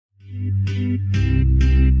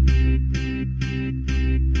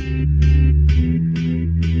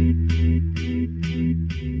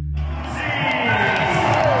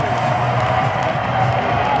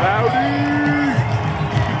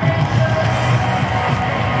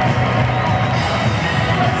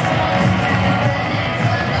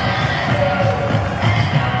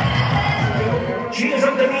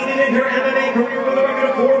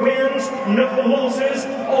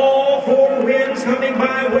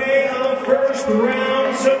way of first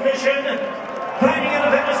round submission, fighting out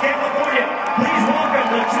of Venice, California, please welcome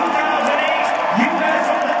the 2008 U.S.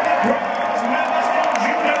 Olympic bronze medalist in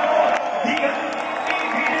judo, the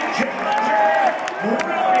undefeated challenger,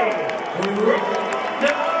 Ronda Rousey.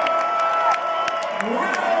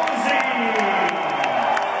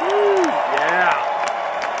 Yeah.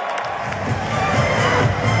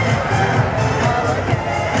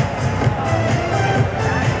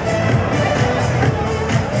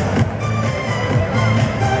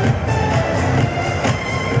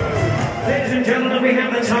 Ladies and gentlemen, we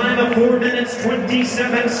have the time of 4 minutes,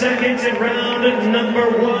 27 seconds in round number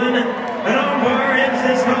 1. An armbar ends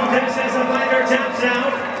this contest as the fighter taps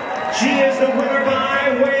out. She is the winner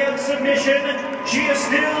by way of submission. She is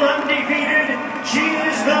still undefeated. She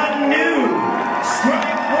is the new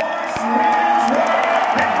Strikeforce Women's World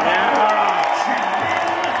Heavyweight Champion,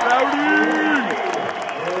 Ronda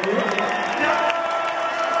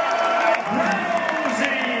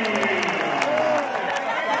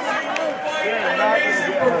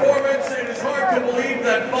Amazing performance. It is hard to believe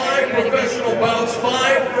that 5 professional bouts,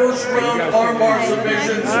 5 first-round armbar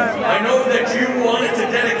submissions. I know that you wanted to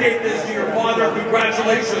dedicate this to your father.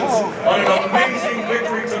 Congratulations on an amazing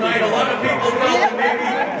victory tonight. A lot of people felt that maybe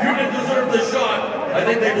you didn't deserve the shot. I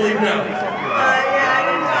think they believe now. Yeah, I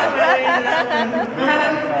didn't talk about it in that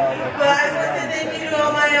one. But I just want to say thank you to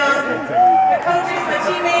all my coaches, my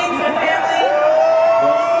teammates, my family,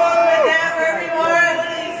 my dad, wherever you are. I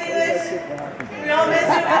literally see this. We all miss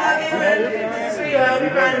you. I love you. And this is for you. I hope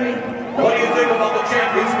you're proud of me. What do you think about the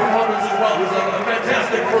champion's performance as well? It was a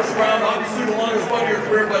fantastic first round, obviously the longest one of your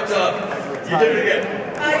career, but you did it again.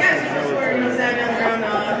 Yeah, she's much more, savvy on the ground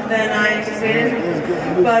than I anticipated.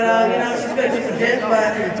 But, she's good. She's legit, but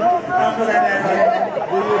I don't feel that bad about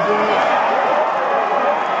it.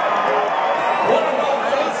 What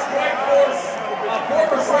about Strikeforce,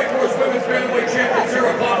 former Strikeforce women's bantamweight champion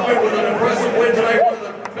Sarah Kaufman with an impressive win tonight, one of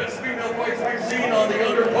the best female fights we've seen on the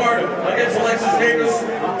undercard against Alexis Davis.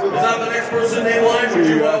 Is that the next person in line? Would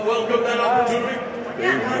you welcome that opportunity?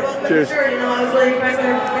 Yeah, I welcome it for sure. I was really impressed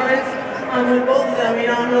with her performance with both of them.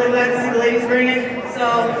 I'm really glad to see the ladies bring it. So,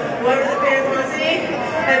 whoever the fans want to see,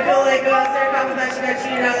 I feel like Sarah Kaufman actually got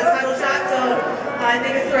cheated out of the title shot, so I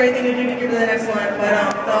think it's the right thing to do to get to the next one. But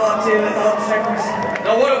it's all up to Strikeforce.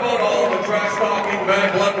 Now, what about all the trash talking,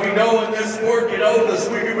 bad blood? We know in this sport, the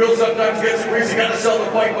squeaky wheel sometimes gets greasy. You got to sell the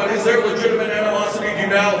fight, but is there legitimate animosity to you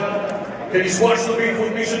now? Can you squash the beef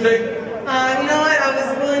with Miesha Tate? You know what? I was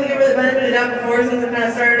willing to give her the benefit of the doubt before since I kind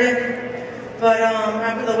of started it. But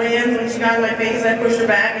after the weigh-ins, when she got in my face, I pushed her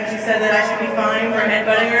back and she said that I should be fine for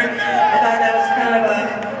headbutting her. I thought that was kind of a